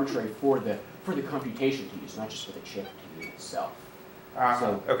 for arbitrary, for the computation to use, not just for the chip to use itself.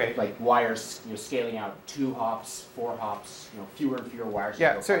 So like wires, scaling out 2 hops, 4 hops, fewer and fewer wires.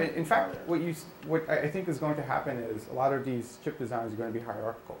 Yeah. So in fact, what I think is going to happen is a lot of these chip designs are going to be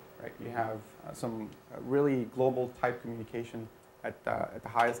hierarchical, right? You have some really global type communication at the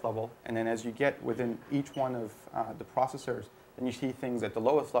highest level, and then as you get within each one of the processors, then you see things at the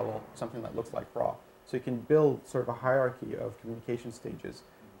lowest level, something that looks like raw. So you can build sort of a hierarchy of communication stages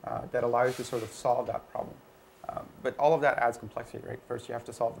that allow you to sort of solve that problem. But all of that adds complexity, right? First, you have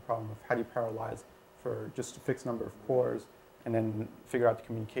to solve the problem of how do you parallelize for just a fixed number of cores, and then figure out the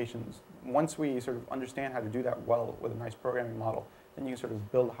communications. Once we sort of understand how to do that well with a nice programming model, then you can sort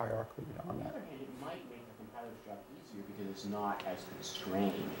of build hierarchically on that. On the other hand, it might make the compiler's job easier because it's not as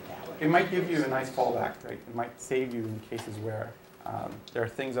constrained. It might give you a nice fallback, right? It might save you in cases where there are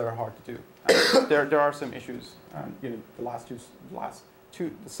things that are hard to do. There are some issues.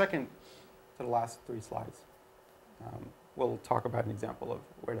 The second to the last 3 slides. We'll talk about an example of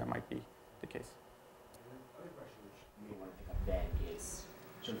where that might be the case. Another question which you may want to pick up then is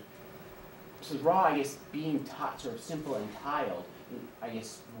sort of, so raw, I guess, being sort of simple and tiled, I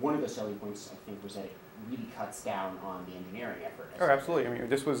guess one of the selling points, I think, was that it really cuts down on the engineering effort. Oh, absolutely. I mean,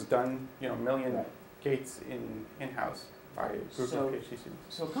 this was done, a million gates in-house by a group of PhD students.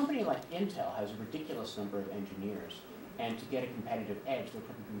 So a company like Intel has a ridiculous number of engineers, and to get a competitive edge, they're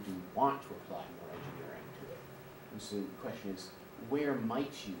probably going to want to apply more engineering to it. And so the question is, where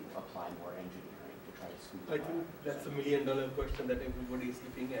might you apply more engineering to try to smooth I think that's $1 million question that everybody is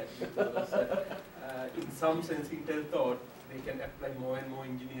looking at, because in some sense Intel thought they can apply more and more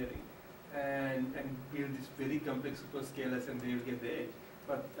engineering and build this very complex superscalers and they will get the edge.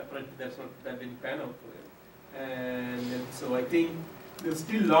 But apparently that didn't pan out for them. And so I think there's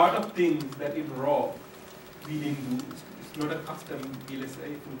still a lot of things that in raw we didn't do. It's not a custom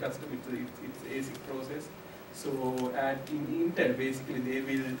VLSI, full custom, it's ASIC process. So in Intel, basically, they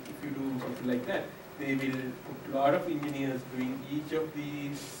will, if you do something like that, they will put a lot of engineers doing each of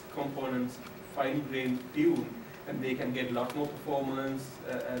these components, fine-grained tune, and they can get a lot more performance,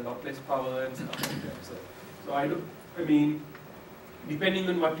 a lot less power and stuff like that. So I mean, depending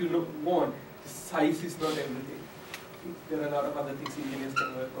on what you want, size is not everything. There are a lot of other things engineers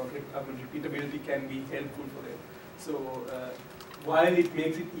can work on. Repeatability can be helpful for them. So while it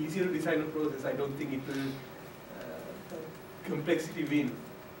makes it easier to design a process, I don't think it will complexity win.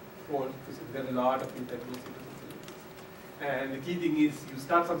 There are a lot of things that goes into this. And the key thing is you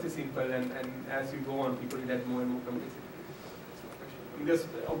start something simple, and as you go on, people will add more and more complexity. That's my question. I mean, there's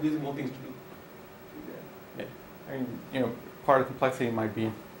obviously more things to do. Yeah. I mean, you know, part of the complexity might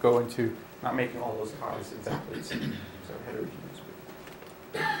be go into not making all those tiles exactly the same. So heterogeneous.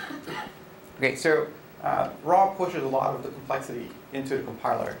 Okay, so raw pushes a lot of the complexity into the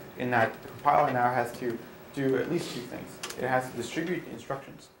compiler in that the compiler now has to do at least two things. It has to distribute the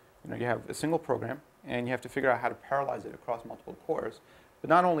instructions. You know, you have a single program, and you have to figure out how to parallelize it across multiple cores. But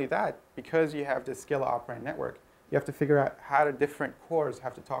not only that, because you have this scalar operand network, you have to figure out how the different cores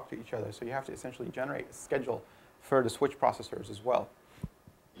have to talk to each other. So you have to essentially generate a schedule for the switch processors as well.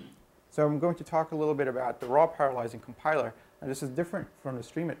 So I'm going to talk a little bit about the raw parallelizing compiler. And this is different from the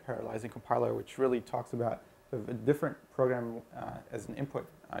stream it parallelizing compiler, which really talks about a different program as an input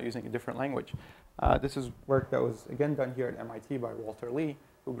using a different language. This is work that was, again, done here at MIT by Walter Lee,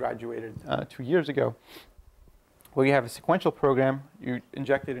 who graduated 2 years ago, where you have a sequential program, you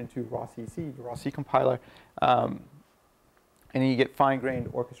inject it into raw CC, the raw C compiler, and then you get fine-grained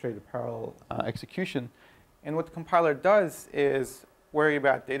orchestrated parallel execution. And what the compiler does is worry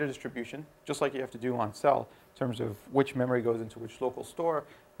about data distribution, just like you have to do on cell, in terms of which memory goes into which local store,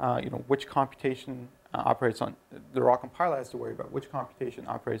 you know, which computation operates on. The raw compiler has to worry about which computation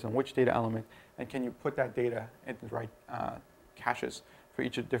operates on which data element, and can you put that data into the right caches for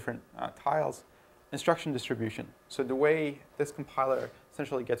each of the different tiles. Instruction distribution. So the way this compiler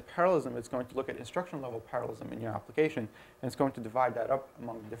essentially gets parallelism, it's going to look at instruction level parallelism in your application, and it's going to divide that up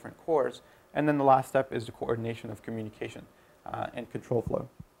among the different cores. And then the last step is the coordination of communication and control flow.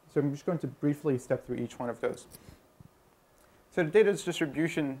 So I'm just going to briefly step through each one of those. So the data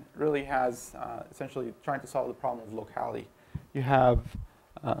distribution really has essentially trying to solve the problem of locality. You have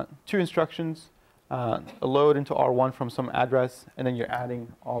two instructions, a load into R1 from some address, and then you're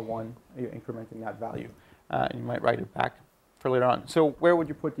adding R1, you're incrementing that value, and you might write it back for later on. So where would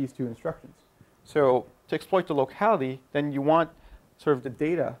you put these two instructions? So to exploit the locality, then you want sort of the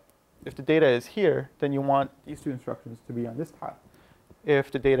data. If the data is here, then you want these two instructions to be on this tile.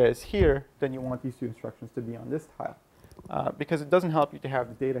 If the data is here, then you want these two instructions to be on this tile. Because it doesn't help you to have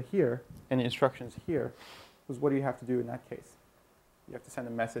the data here and the instructions here, because what do you have to do in that case? You have to send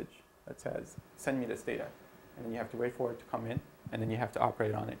a message that says, send me this data. And then you have to wait for it to come in, and then you have to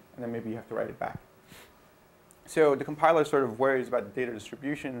operate on it, and then maybe you have to write it back. So the compiler sort of worries about the data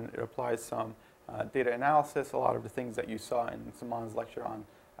distribution. It applies some data analysis, a lot of the things that you saw in Saman's lecture on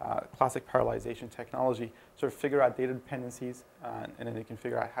classic parallelization technology, sort of figure out data dependencies, and then they can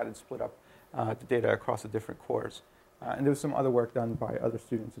figure out how to split up the data across the different cores. And there was some other work done by other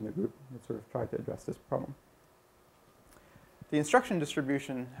students in the group that sort of tried to address this problem. The instruction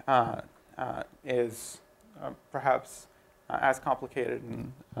distribution is perhaps as complicated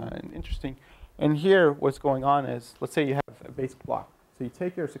and interesting. And here, what's going on is, let's say you have a basic block. So you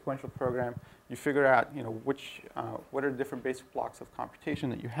take your sequential program, you figure out, you know, what are the different basic blocks of computation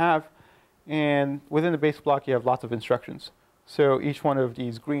that you have, and within the basic block, you have lots of instructions. So each one of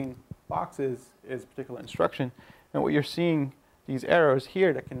these green boxes is a particular instruction, and what you're seeing, these arrows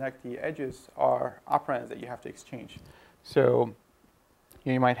here that connect the edges, are operands that you have to exchange. So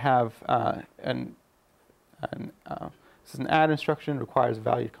you might have this is an add instruction, requires a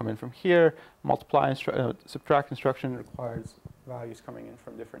value to come in from here. Subtract instruction requires values coming in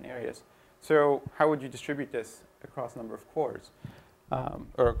from different areas. So how would you distribute this across a number of cores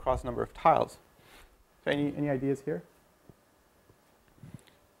or across a number of tiles? So any ideas here?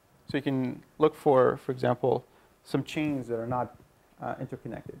 So you can look for example, some chains that are not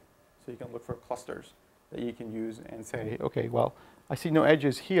interconnected. So you can look for clusters that you can use and say, okay, well, I see no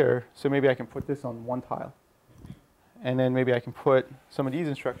edges here, so maybe I can put this on one tile. And then maybe I can put some of these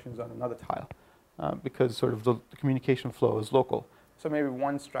instructions on another tile because sort of the communication flow is local. So maybe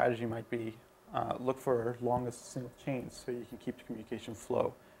one strategy might be look for longest single chains so you can keep the communication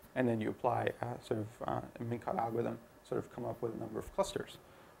flow. And then you apply sort of a min-cut algorithm, sort of come up with a number of clusters.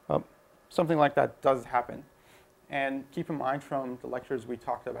 Something like that does happen. And keep in mind from the lectures we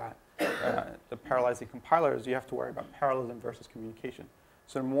talked about the parallelizing compilers, you have to worry about parallelism versus communication.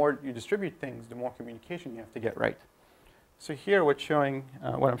 So the more you distribute things, the more communication you have to get right. So here what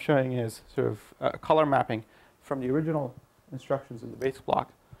I'm showing is sort of a color mapping from the original instructions in the base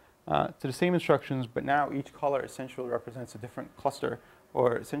block to the same instructions, but now each color essentially represents a different cluster,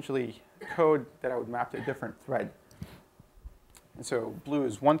 or essentially code that I would map to a different thread. And so blue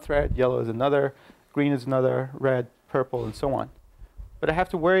is one thread, yellow is another, green is another, red, purple, and so on. But I have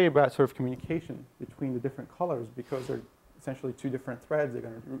to worry about sort of communication between the different colors because they're essentially two different threads. They're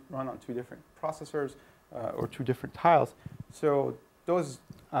going to run on two different processors or two different tiles. So those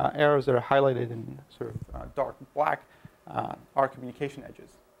arrows that are highlighted in sort of dark black are communication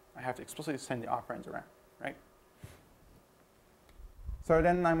edges. I have to explicitly send the operands around, right? So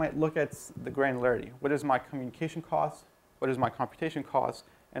then I might look at the granularity. What is my communication cost? What is my computation cost?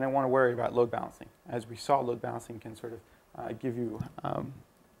 And I want to worry about load balancing. As we saw, load balancing can sort of give you,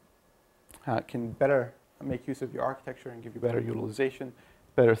 can better make use of your architecture and give you better utilization,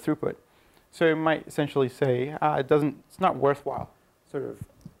 better throughput. So you might essentially say, it's not worthwhile sort of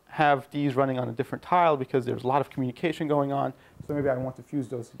have these running on a different tile because there's a lot of communication going on. So maybe I want to fuse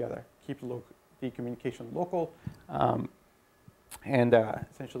those together, keep the communication local, and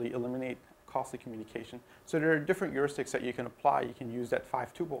essentially eliminate costly communication. So there are different heuristics that you can apply. You can use that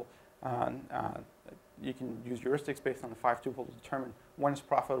 5-tuple. You can use heuristics based on the 5-tuple to determine when it's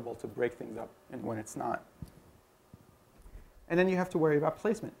profitable to break things up and when it's not. And then you have to worry about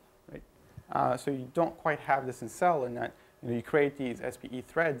placement, right? So you don't quite have this in Cell in that you create these SPE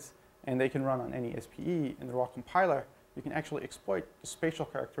threads, and they can run on any SPE. In the raw compiler, you can actually exploit the spatial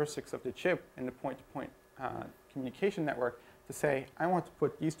characteristics of the chip and the point-to-point communication network to say, I want to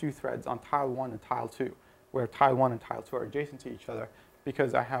put these two threads on tile 1 and tile 2, where tile 1 and tile 2 are adjacent to each other,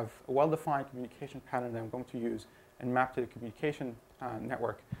 because I have a well-defined communication pattern that I'm going to use and map to the communication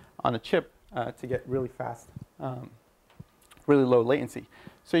network on the chip to get really fast, really low latency.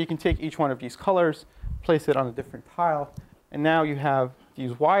 So you can take each one of these colors, place it on a different tile, and now you have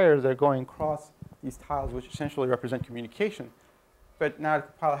these wires that are going across these tiles, which essentially represent communication. But now the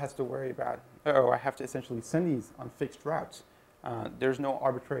compiler has to worry about, I have to essentially send these on fixed routes. There's no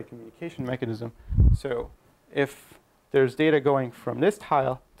arbitrary communication mechanism. So if there's data going from this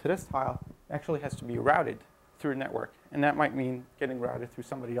tile to this tile, it actually has to be routed through a network. And that might mean getting routed through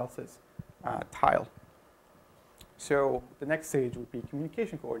somebody else's tile. So the next stage would be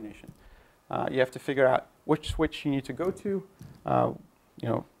communication coordination. You have to figure out which switch you need to go to,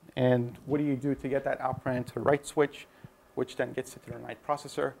 and what do you do to get that operand to the right switch, which then gets it to the right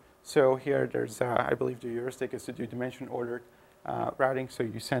processor. So here there's, I believe the heuristic is to do dimension-ordered routing. So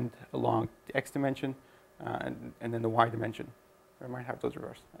you send along the X dimension and then the Y dimension. Or I might have those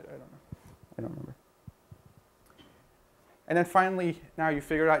reversed. I don't know. I don't remember. And then finally, now you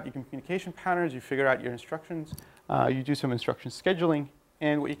figure out your communication patterns, you figure out your instructions, you do some instruction scheduling.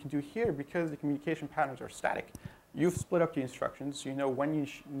 And what you can do here, because the communication patterns are static, you've split up the instructions, so you know when you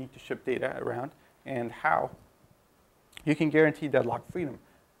need to ship data around and how. You can guarantee deadlock freedom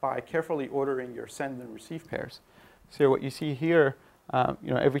by carefully ordering your send and receive pairs. So what you see here,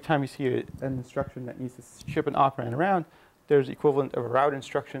 every time you see an instruction that needs to ship an operand around, there's equivalent of a route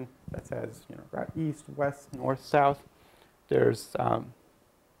instruction that says, route east, west, north, south. There's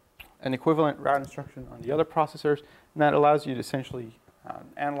an equivalent route instruction on the other processors, and that allows you to essentially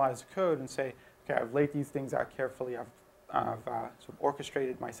analyze the code and say, okay, I've laid these things out carefully. I've sort of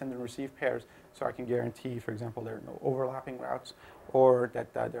orchestrated my send and receive pairs so I can guarantee, for example, there are no overlapping routes or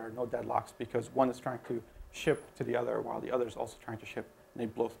that there are no deadlocks because one is trying to ship to the other while the other is also trying to ship, and they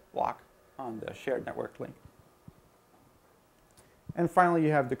both block on the shared network link. And finally,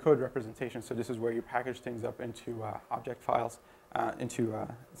 you have the code representation. So this is where you package things up into object files, into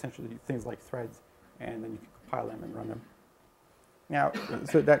essentially things like threads, and then you can compile them and run them. Now,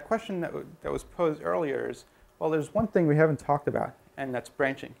 so that question that was posed earlier is, well, there's one thing we haven't talked about, and that's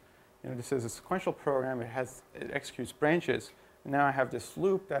branching. This is a sequential program. It executes branches. And now I have this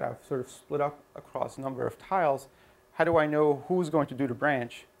loop that I've sort of split up across a number of tiles. How do I know who's going to do the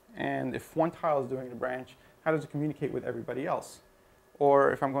branch? And if one tile is doing the branch, how does it communicate with everybody else?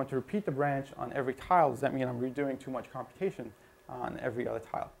 Or if I'm going to repeat the branch on every tile, does that mean I'm redoing too much computation on every other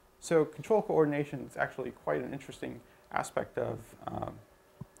tile? So control coordination is actually quite an interesting aspect of,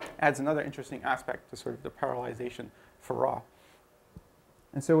 adds another interesting aspect to sort of the parallelization for raw.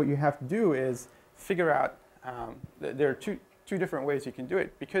 And so what you have to do is figure out, there are two different ways you can do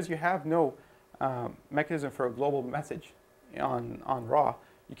it. Because you have no mechanism for a global message on raw,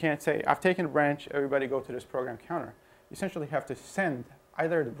 you can't say, I've taken a branch, everybody go to this program counter. You essentially have to send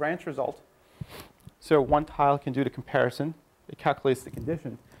either the branch result, so one tile can do the comparison, it calculates the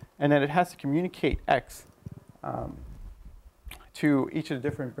condition, and then it has to communicate X to each of the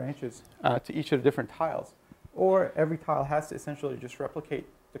different branches, to each of the different tiles. Or every tile has to essentially just replicate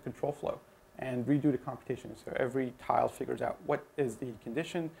the control flow and redo the computation. So every tile figures out what is the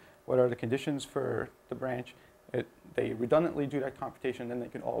condition, what are the conditions for the branch. They redundantly do that computation, then they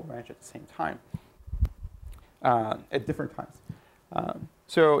can all branch at the same time, at different times.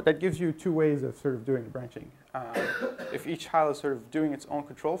 So that gives you two ways of sort of doing the branching. If each tile is sort of doing its own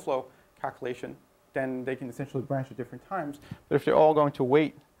control flow calculation, then they can essentially branch at different times. But if they're all going to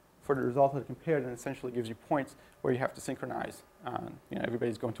wait for the result of the compare, then it essentially gives you points where you have to synchronize.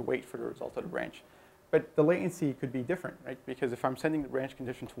 Everybody's going to wait for the result of the branch. But the latency could be different, right? Because if I'm sending the branch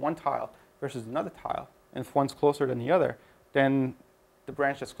condition to one tile versus another tile, and if one's closer than the other, then the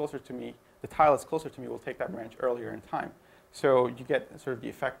branch that's closer to me, the tile that's closer to me will take that branch earlier in time. So you get sort of the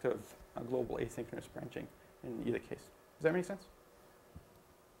effect of global asynchronous branching in either case. Does that make sense?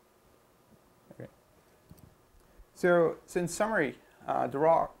 Okay. So in summary, the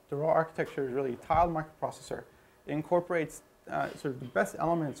raw architecture is really a tiled microprocessor. It incorporates sort of the best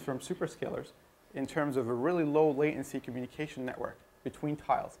elements from superscalers in terms of a really low latency communication network between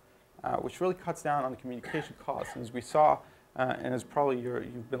tiles, which really cuts down on the communication costs. And as we saw, and as probably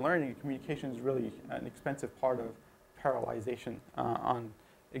you've been learning, communication is really an expensive part of parallelization on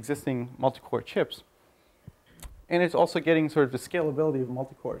existing multi-core chips. And it's also getting sort of the scalability of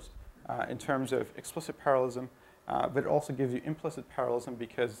multi-cores in terms of explicit parallelism, but it also gives you implicit parallelism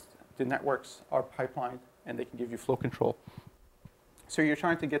because the networks are pipelined and they can give you flow control. So you're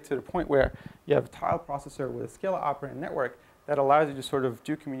trying to get to the point where you have a tile processor with a scale operating network that allows you to sort of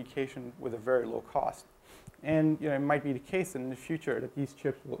do communication with a very low cost. And it might be the case in the future that these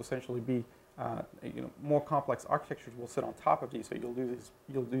chips will essentially be more complex architectures will sit on top of these, so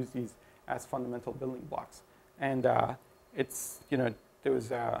you'll lose these as fundamental building blocks. And there was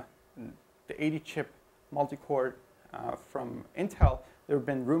the 80-chip multi-core from Intel. There have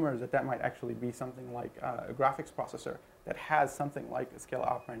been rumors that might actually be something like a graphics processor that has something like a scale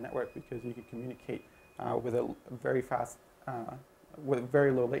operating network, because you can communicate with a very fast, with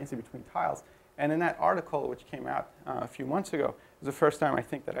very low latency between tiles. And in that article, which came out a few months ago, was the first time I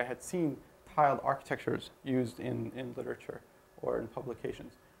think that I had seen tiled architectures used in literature or in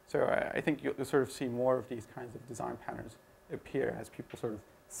publications. So I think you'll sort of see more of these kinds of design patterns appear as people sort of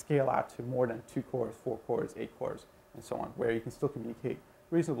scale out to more than 2 cores, 4 cores, 8 cores, and so on, where you can still communicate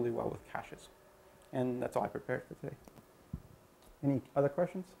reasonably well with caches. And that's all I prepared for today. Any other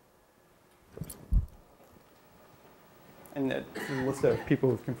questions? And this is a list of people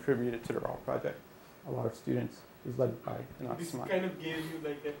who've contributed to the RAW project. A lot of students. Is led by This kind of gave you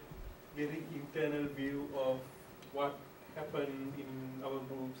like a very internal view of what happened in our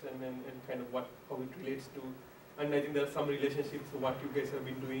groups and kind of how it relates to. And I think there are some relationships to what you guys have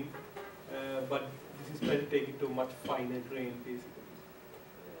been doing. But this is trying to take it to a much finer grain, basically.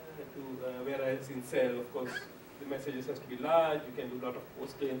 Whereas in Cell, of course, the messages has to be large. You can do a lot of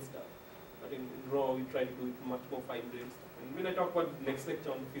post-grain stuff. But in RAW, we try to do it much more fine-grained stuff. And when I talk about the next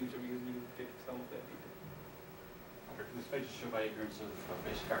lecture on the future, we will get some of that detail. Okay, this page is show by ignorance of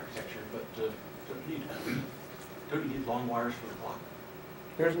basic architecture, but don't you need long wires for the clock?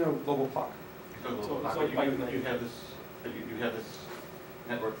 There's no global clock. No global clock. You have this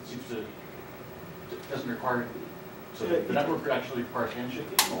network that seems to doesn't require. So the network actually requires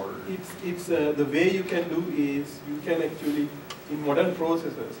handshaking, or it's the way you can do is you can actually, in modern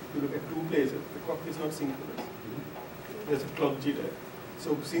processors, if you look at 2 places, the clock is not synchronous. There's a clock jitter.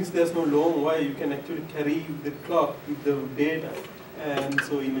 So since there's no long wire, you can actually carry the clock with the data. And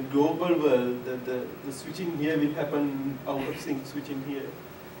so in a global world, the switching here will happen out of sync switching here.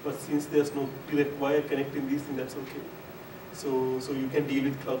 But since there's no direct wire connecting these things, that's okay. So you can deal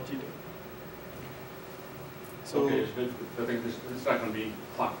with clock jitter. So okay, I think there's not going to be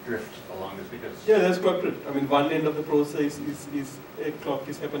clock drift along this because... Yeah, there's clock drift. I mean, one end of the process is a clock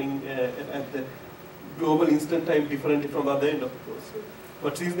is happening at the global instant time differently from the other end of the process.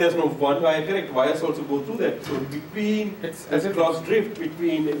 But since there's no one wire correct, wires also go through that. So between, there's a clock drift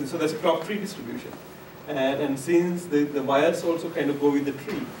between, so there's a clock tree distribution. And since the wires also kind of go with the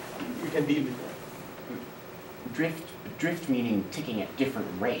tree, you can deal with that. Drift meaning ticking at different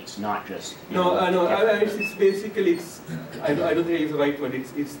rates, not just... No, it's basically, I don't think it's the right word,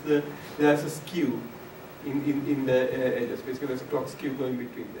 there's a skew in the edges. Basically there's a clock skew going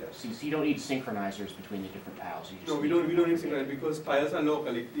between there. So you don't need synchronizers between the different tiles. You just we don't need synchronizers because tiles are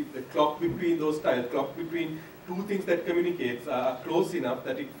local. If the clock between those tiles, clock between 2 things that communicate are close enough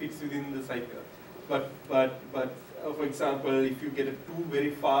that it fits within the cycle. But for example, if you get 2 very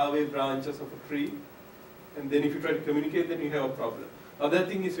far away branches of a tree, and then if you try to communicate, then you have a problem. Other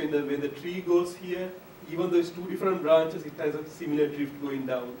thing is when the tree goes here, even though it's 2 different branches, it has a similar drift going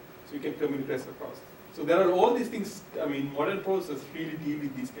down, so you can communicate across. So there are all these things. I mean, modern processors really deal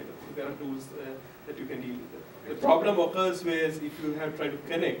with these kind of things. There are tools that you can deal with. The problem occurs where if you have tried to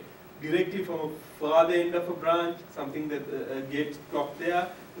connect directly from a farther end of a branch, something that gets clocked there,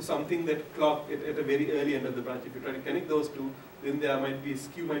 to something that clocked at a very early end of the branch. If you try to connect those two, then there might be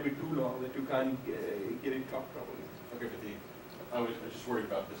skew might be too long that you can't get it clocked properly. Okay, but I was just worried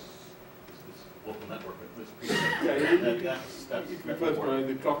about this local network with this piece. Yeah, that's it refers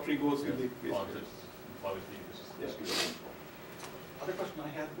to the clock tree goes with the as long as this is Other question I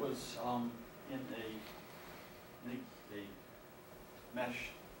had was in a mesh,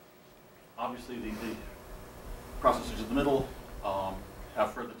 obviously the processors in the middle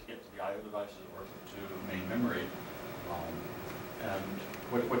have further to get to the I/O devices or to main memory. And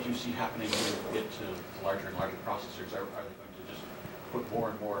what you see happening when you get to larger and larger processors, are they going to just put more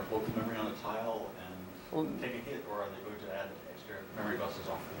and more local memory on a tile and take a hit, or are they going to add extra memory buses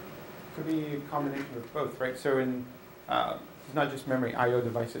off the Could be a combination of both, right? So in it's not just memory, I/O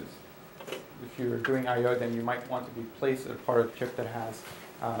devices. If you're doing I/O, then you might want to be placed at a part of the chip that has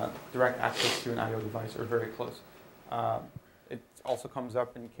direct access to an I/O device or very close. It also comes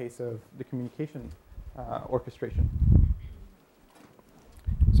up in case of the communication orchestration.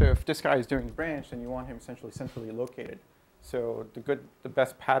 So if this guy is doing the branch, then you want him essentially centrally located. So the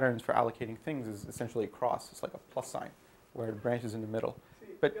best patterns for allocating things is essentially across. It's like a plus sign, where the branch is in the middle.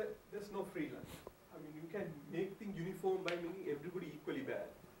 See, but there's no free lunch. I mean, you can make things uniform by making everybody equally bad.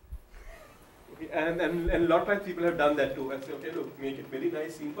 Okay, and a lot of times people have done that too. And say, okay, look, make it very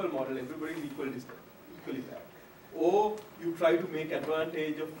nice, simple model, everybody is equally bad. Or you try to make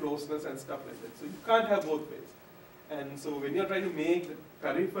advantage of closeness and stuff like that. So you can't have both ways. And so when you're trying to make the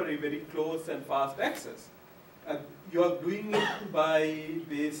periphery very close and fast access, you're doing it by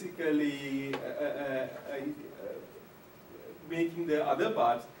basically making the other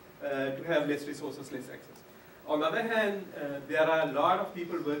parts to have less resources, less access. On the other hand, there are a lot of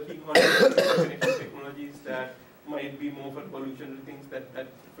people working on connection technologies that might be more for revolutionary things. That,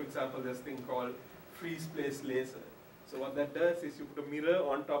 for example, there's a thing called freeze place laser. So what that does is you put a mirror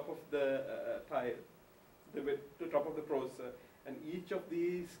on top of the tile, the top of the processor, and each of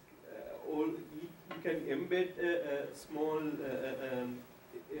these, you can embed a small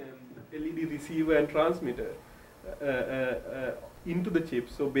LED receiver and transmitter into the chip.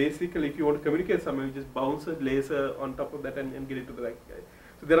 So basically, if you want to communicate somewhere, you just bounce a laser on top of that and get it to the right guy.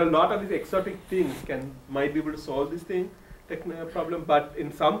 So there are a lot of these exotic things might be able to solve this problem, but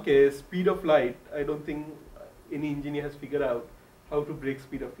in some case, speed of light, I don't think any engineer has figured out how to break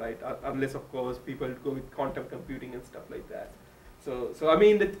speed of light, unless of course people go with quantum computing and stuff like that. So I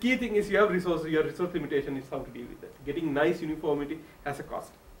mean, the key thing is you have resources, your resource limitation is how to deal with that. Getting nice uniformity has a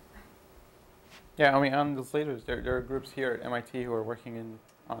cost. Yeah, I mean, on those lasers, there are groups here at MIT who are working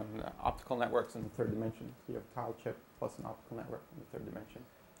on optical networks in the third dimension. So you have a tile chip plus an optical network in the third dimension.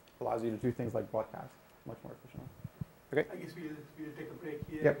 Allows you to do things like broadcast much more efficiently. Okay. I guess we'll take a break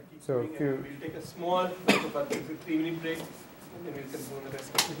here. Yep. So we'll take a small, about 3-minute break, and then we'll continue on the rest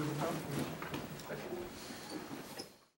of the talk.